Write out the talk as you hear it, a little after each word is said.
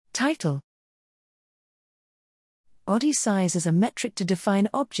Title: Body size as a metric to define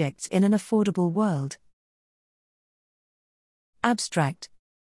objects in an affordable world. Abstract: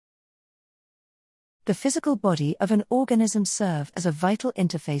 The physical body of an organism serves as a vital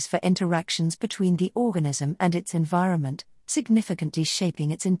interface for interactions between the organism and its environment, significantly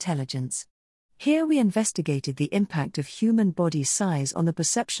shaping its intelligence. Here we investigated the impact of human body size on the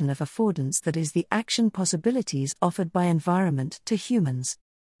perception of affordance, that is, the action possibilities offered by environment to humans.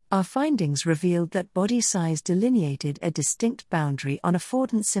 Our findings revealed that body size delineated a distinct boundary on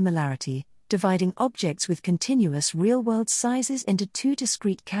affordance similarity, dividing objects with continuous real-world sizes into two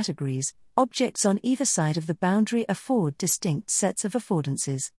discrete categories. Objects on either side of the boundary afford distinct sets of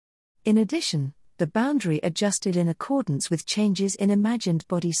affordances. In addition, the boundary adjusted in accordance with changes in imagined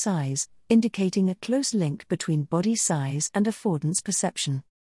body size, indicating a close link between body size and affordance perception.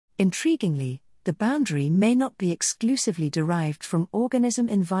 Intriguingly, the boundary may not be exclusively derived from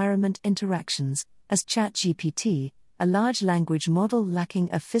organism-environment interactions, as ChatGPT, a large language model lacking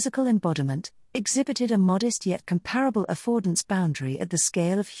a physical embodiment, exhibited a modest yet comparable affordance boundary at the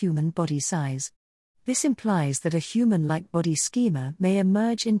scale of human body size. This implies that a human-like body schema may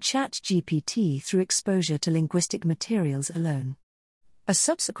emerge in ChatGPT through exposure to linguistic materials alone. A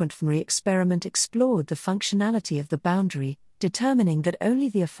subsequent fMRI experiment explored the functionality of the boundary, determining that only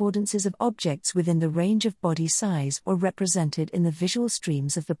the affordances of objects within the range of body size were represented in the visual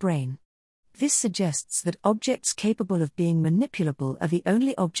streams of the brain. This suggests that objects capable of being manipulable are the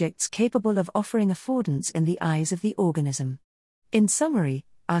only objects capable of offering affordance in the eyes of the organism. In summary,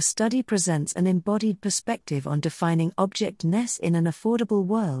 our study presents an embodied perspective on defining objectness in an affordable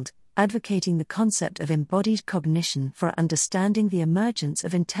world, advocating the concept of embodied cognition for understanding the emergence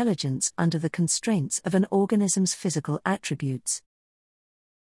of intelligence under the constraints of an organism's physical attributes.